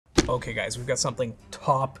Okay guys, we've got something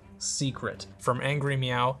top secret from Angry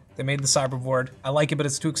Miao. They made the cyberboard. I like it, but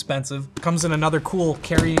it's too expensive. Comes in another cool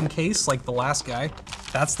carrying case like the last guy.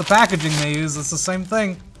 That's the packaging they use, it's the same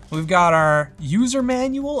thing. We've got our user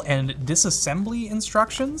manual and disassembly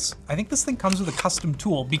instructions. I think this thing comes with a custom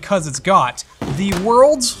tool because it's got the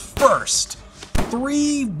world's first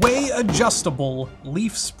 3-way adjustable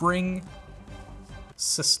leaf spring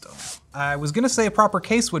system. I was gonna say a proper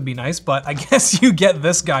case would be nice, but I guess you get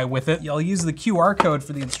this guy with it. I'll use the QR code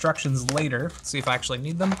for the instructions later. See if I actually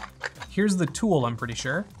need them. Here's the tool, I'm pretty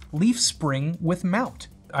sure. Leaf spring with mount.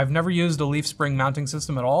 I've never used a leaf spring mounting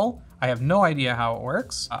system at all. I have no idea how it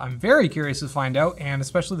works. I'm very curious to find out, and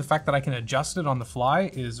especially the fact that I can adjust it on the fly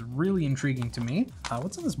is really intriguing to me.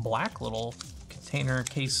 What's in this black little container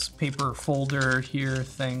case paper folder here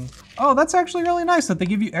thing? Oh, that's actually really nice that they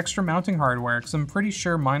give you extra mounting hardware, because I'm pretty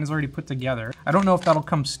sure mine is already put together. I don't know if that'll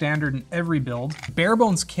come standard in every build. Bare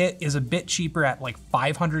bones kit is a bit cheaper at like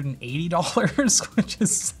 $580, which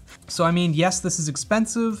is... So I mean, yes, this is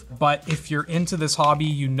expensive, but if you're into this hobby,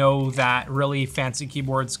 you know that really fancy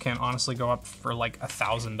keyboards can honestly go up for like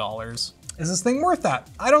 $1,000. Is this thing worth that?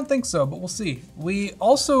 I don't think so, but we'll see. We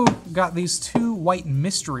also got these 2 white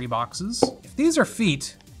mystery boxes. If these are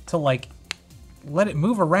feet to like let it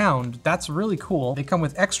move around, that's really cool. They come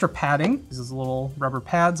with extra padding. These little rubber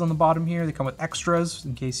pads on the bottom here. They come with extras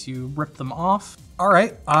in case you rip them off. All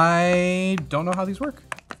right, I don't know how these work.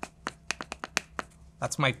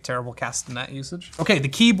 That's my terrible castanet usage. Okay, the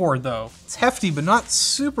keyboard though. It's hefty, but not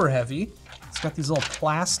super heavy. It's got these little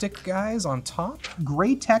plastic guys on top.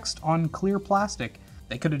 Gray text on clear plastic.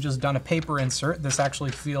 They could have just done a paper insert. This actually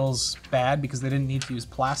feels bad because they didn't need to use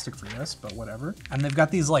plastic for this, but whatever. And they've got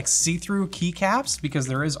these like see-through keycaps because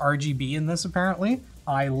there is RGB in this apparently.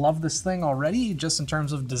 I love this thing already, just in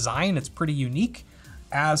terms of design, it's pretty unique.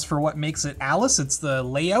 As for what makes it Alice, it's the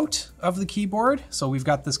layout of the keyboard. So we've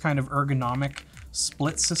got this kind of ergonomic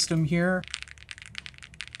split system here.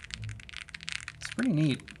 It's pretty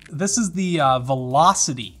neat. This is the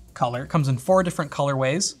Velocity color. It comes in 4 different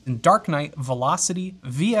colorways. In Dark Knight, Velocity,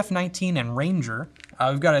 VF-19, and Ranger.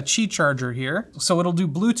 We've got a Qi charger here. So it'll do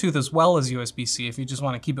Bluetooth as well as USB-C if you just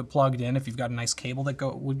want to keep it plugged in, if you've got a nice cable that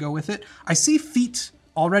would go with it. I see feet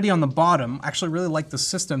already on the bottom. I actually really like the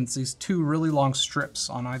system. It's these 2 really long strips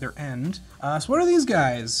on either end. So what are these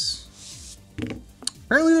guys?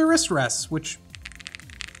 Apparently they're wrist rests, which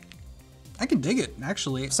I can dig it,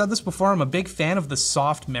 actually. I've said this before, I'm a big fan of the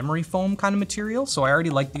soft memory foam kind of material, so I already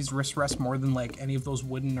like these wrist rests more than like any of those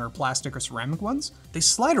wooden or plastic or ceramic ones. They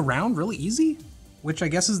slide around really easy, which I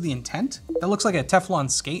guess is the intent. That looks like a Teflon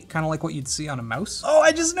skate, kind of like what you'd see on a mouse. Oh,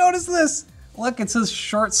 I just noticed this! Look, it says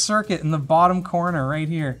ShortCircuit in the bottom corner right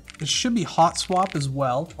here. It should be hot swap as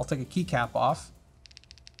well. I'll take a keycap off.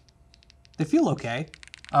 They feel okay.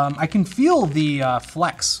 I can feel the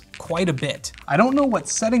flex quite a bit. I don't know what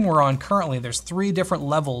setting we're on currently. There's 3 different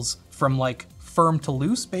levels from like firm to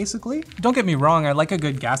loose, basically. Don't get me wrong, I like a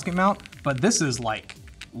good gasket mount, but this is like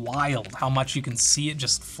wild how much you can see it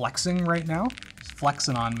just flexing right now. It's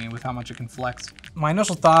flexing on me with how much it can flex. My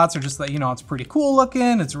initial thoughts are just that, you know, it's pretty cool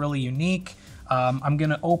looking, it's really unique. I'm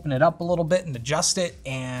gonna open it up a little bit and adjust it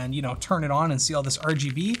and, you know, turn it on and see all this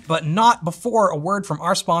RGB, but not before a word from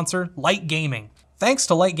our sponsor, Light Gaming. Thanks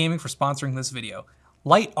to Light Gaming for sponsoring this video.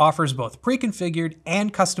 Light offers both pre-configured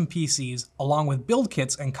and custom PCs, along with build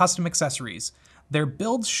kits and custom accessories. Their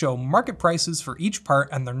builds show market prices for each part,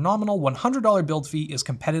 and their nominal $100 build fee is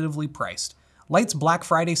competitively priced. Light's Black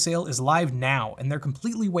Friday sale is live now, and they're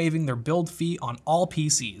completely waiving their build fee on all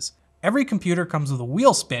PCs. Every computer comes with a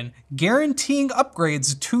wheel spin, guaranteeing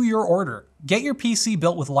upgrades to your order. Get your PC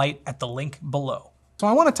built with Light at the link below. So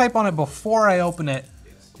I want to type on it before I open it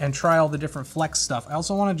and try all the different flex stuff. I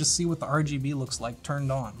also want to just see what the RGB looks like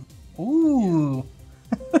turned on. Ooh,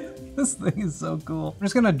 this thing is so cool. I'm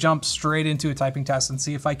just gonna jump straight into a typing test and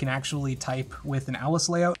see if I can actually type with an Alice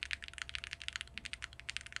layout.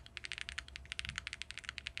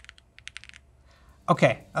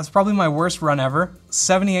 Okay, that's probably my worst run ever.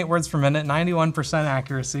 78 words per minute, 91%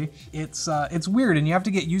 accuracy. It's weird and you have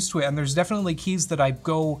to get used to it, and there's definitely keys that I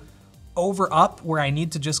go over up where I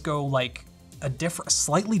need to just go like a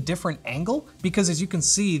slightly different angle, because as you can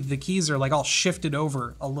see, the keys are like all shifted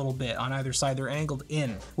over a little bit on either side. They're angled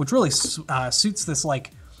in, which really suits this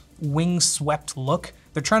like wing swept look.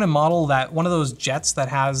 They're trying to model that one of those jets that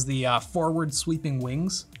has the forward sweeping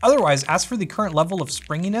wings. Otherwise, as for the current level of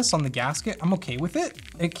springiness on the gasket, I'm okay with it.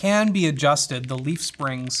 It can be adjusted, the leaf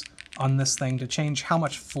springs on this thing, to change how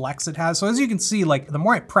much flex it has. So as you can see, like the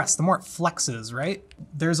more I press, the more it flexes, right?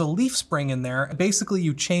 There's a leaf spring in there. Basically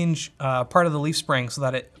you change part of the leaf spring so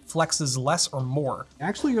that it flexes less or more. I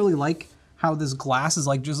actually really like how this glass is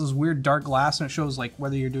like just this weird dark glass, and it shows like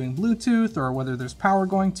whether you're doing Bluetooth or whether there's power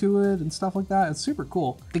going to it and stuff like that. It's super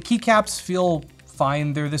cool. The keycaps feel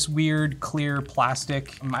fine. They're this weird clear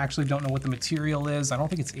plastic. I actually don't know what the material is. I don't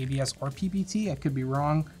think it's ABS or PBT. I could be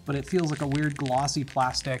wrong, but it feels like a weird glossy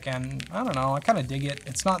plastic, and I don't know, I kind of dig it.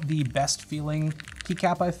 It's not the best feeling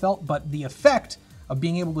keycap I felt, but the effect of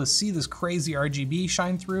being able to see this crazy RGB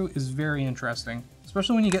shine through is very interesting,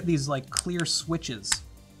 especially when you get these like clear switches.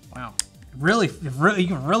 Wow. You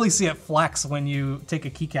can really see it flex when you take a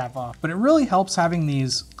keycap off. But it really helps having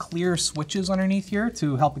these clear switches underneath here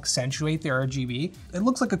to help accentuate the RGB. It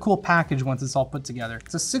looks like a cool package once it's all put together.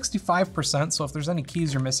 It's a 65%, so if there's any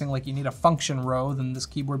keys you're missing, like you need a function row, then this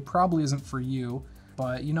keyboard probably isn't for you.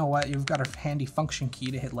 But you know what? You've got a handy function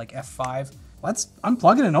key to hit like F5. Let's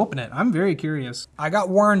unplug it and open it. I'm very curious. I got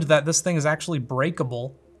warned that this thing is actually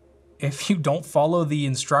breakable if you don't follow the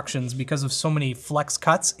instructions because of so many flex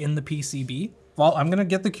cuts in the PCB. Well, I'm gonna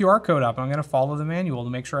get the QR code up and I'm gonna follow the manual to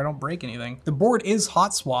make sure I don't break anything. The board is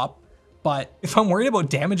hot swap, but if I'm worried about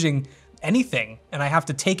damaging anything and I have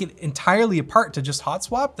to take it entirely apart to just hot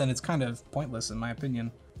swap, then it's kind of pointless in my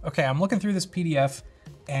opinion. Okay, I'm looking through this PDF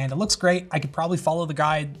and it looks great. I could probably follow the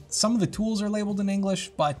guide. Some of the tools are labeled in English,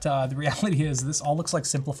 but the reality is this all looks like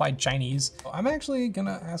simplified Chinese. I'm actually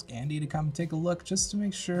gonna ask Andy to come take a look just to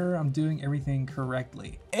make sure I'm doing everything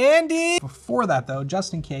correctly. Andy! Before that though,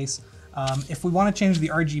 just in case, if we wanna change the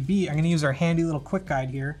RGB, I'm gonna use our handy little quick guide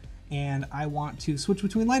here, and I want to switch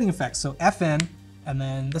between lighting effects. So FN, and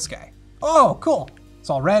then this guy. Oh, cool. It's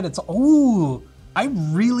all red, ooh, I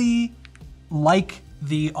really like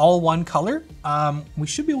the all one color. We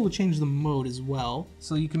should be able to change the mode as well.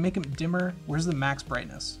 So you can make them dimmer. Where's the max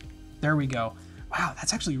brightness? There we go. Wow,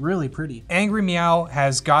 that's actually really pretty. Angry Miao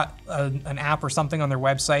has got an app or something on their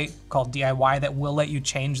website called DIY that will let you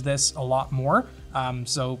change this a lot more.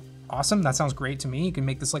 So awesome, that sounds great to me. You can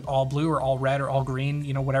make this like all blue or all red or all green,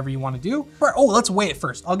 you know, whatever you wanna do. Oh, let's weigh it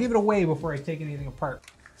first. I'll give it a weigh before I take anything apart.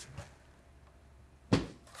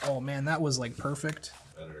 Oh man, that was like perfect.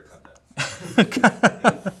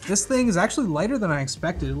 This thing is actually lighter than I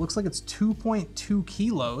expected. It looks like it's 2.2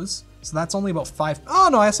 kilos. So that's only about oh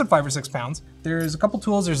no, I said 5 or 6 pounds. There's a couple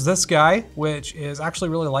tools. There's this guy, which is actually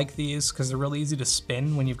really like these because they're really easy to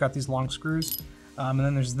spin when you've got these long screws. And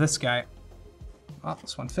then there's this guy. Oh,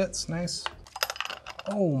 this one fits, nice.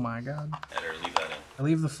 Oh my God. Better leave that in. I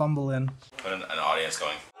leave the fumble in. Put an audience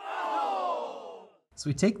going. So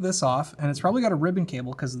we take this off, and it's probably got a ribbon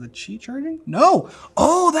cable because of the Qi charging? No!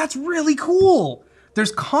 Oh, that's really cool!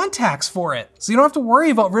 There's contacts for it. So you don't have to worry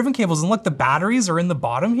about ribbon cables. And look, the batteries are in the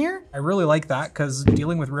bottom here. I really like that because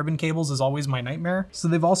dealing with ribbon cables is always my nightmare. So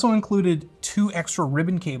they've also included 2 extra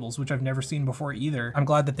ribbon cables, which I've never seen before either. I'm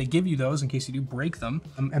glad that they give you those in case you do break them.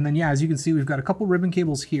 And then yeah, as you can see, we've got a couple ribbon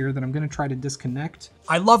cables here that I'm gonna try to disconnect.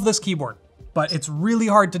 I love this keyboard, but it's really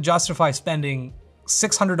hard to justify spending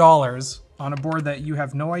 $600 on a board that you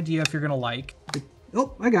have no idea if you're gonna like.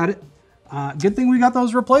 Oh, I got it. Good thing we got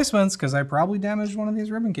those replacements because I probably damaged one of these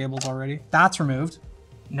ribbon cables already. That's removed.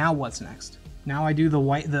 Now what's next? Now I do the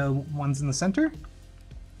ones in the center.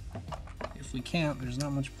 If we can't, there's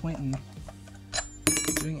not much point in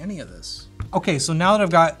doing any of this. Okay, so now that I've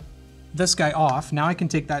got this guy off, now I can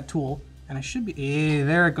take that tool and I should be,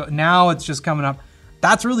 there it goes. Now it's just coming up.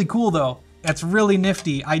 That's really cool though. That's really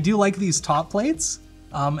nifty. I do like these top plates.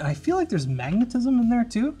 And I feel like there's magnetism in there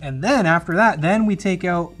too. And then after that, then we take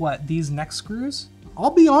out what, these neck screws?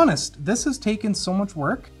 I'll be honest, this has taken so much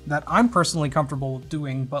work that I'm personally comfortable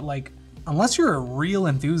doing, but like, unless you're a real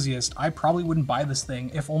enthusiast, I probably wouldn't buy this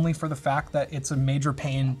thing, if only for the fact that it's a major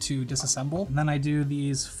pain to disassemble. And then I do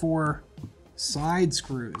these 4 side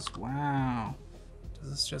screws. Wow. Does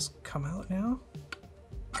this just come out now?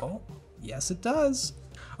 Oh, yes it does.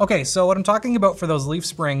 Okay, so what I'm talking about for those leaf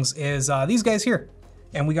springs is these guys here.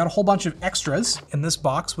 And we got a whole bunch of extras in this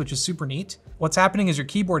box, which is super neat. What's happening is your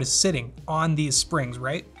keyboard is sitting on these springs,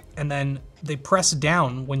 right? And then they press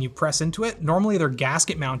down when you press into it. Normally they're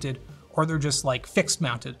gasket mounted or they're just like fixed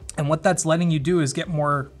mounted. And what that's letting you do is get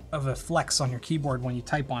more of a flex on your keyboard when you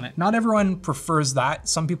type on it. Not everyone prefers that.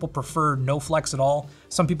 Some people prefer no flex at all.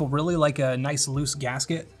 Some people really like a nice loose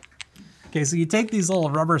gasket. Okay, so you take these little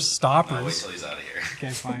rubber stoppers. Wait till he's out of here.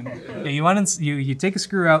 Okay, fine. Yeah, you take a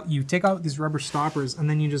screw out, you take out these rubber stoppers, and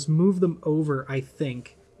then you just move them over, I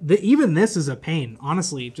think. Even this is a pain,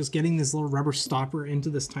 honestly, just getting this little rubber stopper into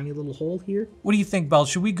this tiny little hole here. What do you think, Belle?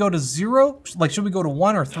 Should we go to 0? Like, should we go to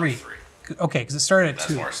 1 or 3? No, 3. Okay, because it started at 2.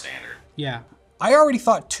 That's more standard. Yeah. I already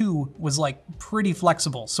thought 2 was like pretty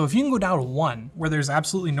flexible. So if you can go down to 1, where there's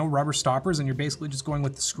absolutely no rubber stoppers and you're basically just going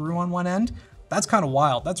with the screw on one end, That's kind of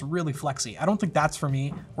wild. That's really flexy. I don't think that's for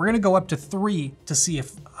me. We're gonna go up to 3 to see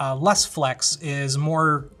if less flex is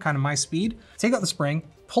more kind of my speed. Take out the spring,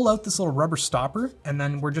 pull out this little rubber stopper, and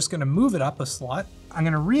then we're just gonna move it up a slot. I'm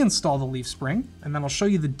gonna reinstall the leaf spring, and then I'll show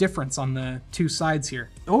you the difference on the 2 sides here.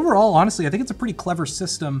 Overall, honestly, I think it's a pretty clever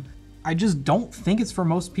system. I just don't think it's for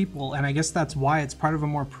most people, and I guess that's why it's part of a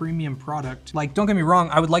more premium product. Like, don't get me wrong,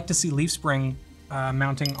 I would like to see leaf spring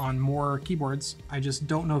mounting on more keyboards. I just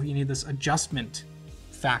don't know if you need this adjustment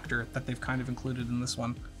factor that they've kind of included in this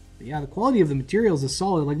one. But yeah, the quality of the materials is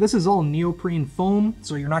solid. Like, this is all neoprene foam,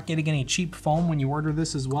 so you're not getting any cheap foam when you order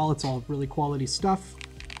this as well. It's all really quality stuff.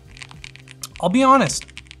 I'll be honest,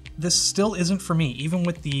 this still isn't for me, even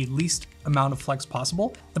with the least amount of flex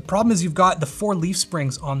possible. The problem is you've got the 4 leaf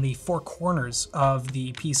springs on the 4 corners of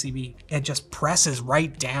the PCB. It just presses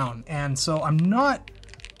right down. And so I'm not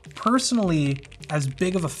personally as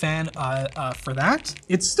big of a fan for that.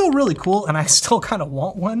 It's still really cool, and I still kind of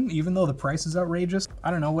want one, even though the price is outrageous.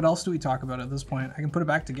 I don't know, what else do we talk about at this point? I can put it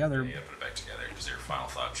back together. Yeah, put it back together, because your final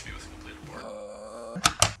thought should be with a completed board.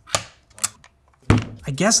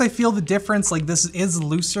 I guess I feel the difference. Like, this is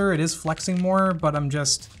looser, it is flexing more, but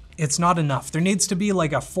it's not enough. There needs to be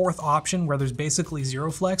like a 4th option where there's basically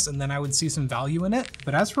 0 flex, and then I would see some value in it.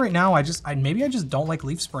 But as for right now, maybe I just don't like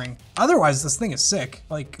leaf spring. Otherwise, this thing is sick.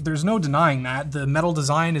 Like, there's no denying that. The metal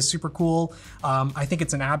design is super cool. I think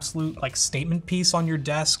it's an absolute like statement piece on your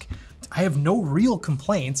desk. I have no real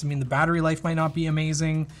complaints. I mean, the battery life might not be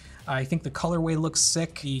amazing. I think the colorway looks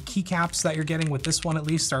sick. The keycaps that you're getting with this one at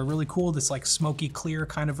least are really cool. This like smoky clear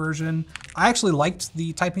kind of version. I actually liked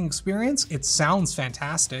the typing experience. It sounds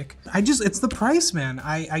fantastic. It's the price, man.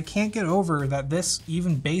 I can't get over that this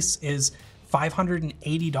even base is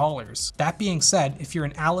 $580. That being said, if you're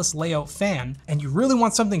an Alice layout fan and you really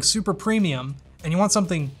want something super premium, and you want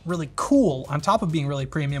something really cool on top of being really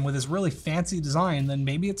premium with this really fancy design, then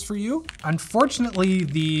maybe it's for you. Unfortunately,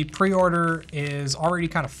 the pre-order is already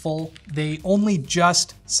kind of full. They only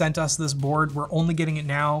just sent us this board. We're only getting it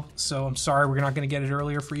now, so I'm sorry we're not gonna get it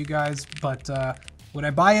earlier for you guys, but would I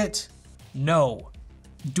buy it? No.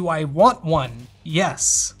 Do I want one?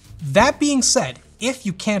 Yes. That being said, if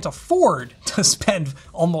you can't afford to spend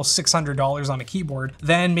almost $600 on a keyboard,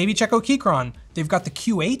 then maybe check out Keychron. They've got the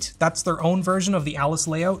Q8, that's their own version of the Alice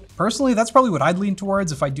layout. Personally, that's probably what I'd lean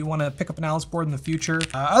towards if I do want to pick up an Alice board in the future.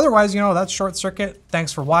 Otherwise, that's ShortCircuit.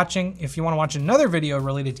 Thanks for watching. If you want to watch another video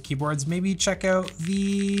related to keyboards, maybe check out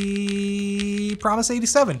the Promise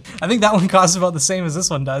 87. I think that one costs about the same as this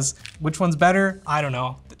one does. Which one's better? I don't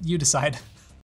know. You decide.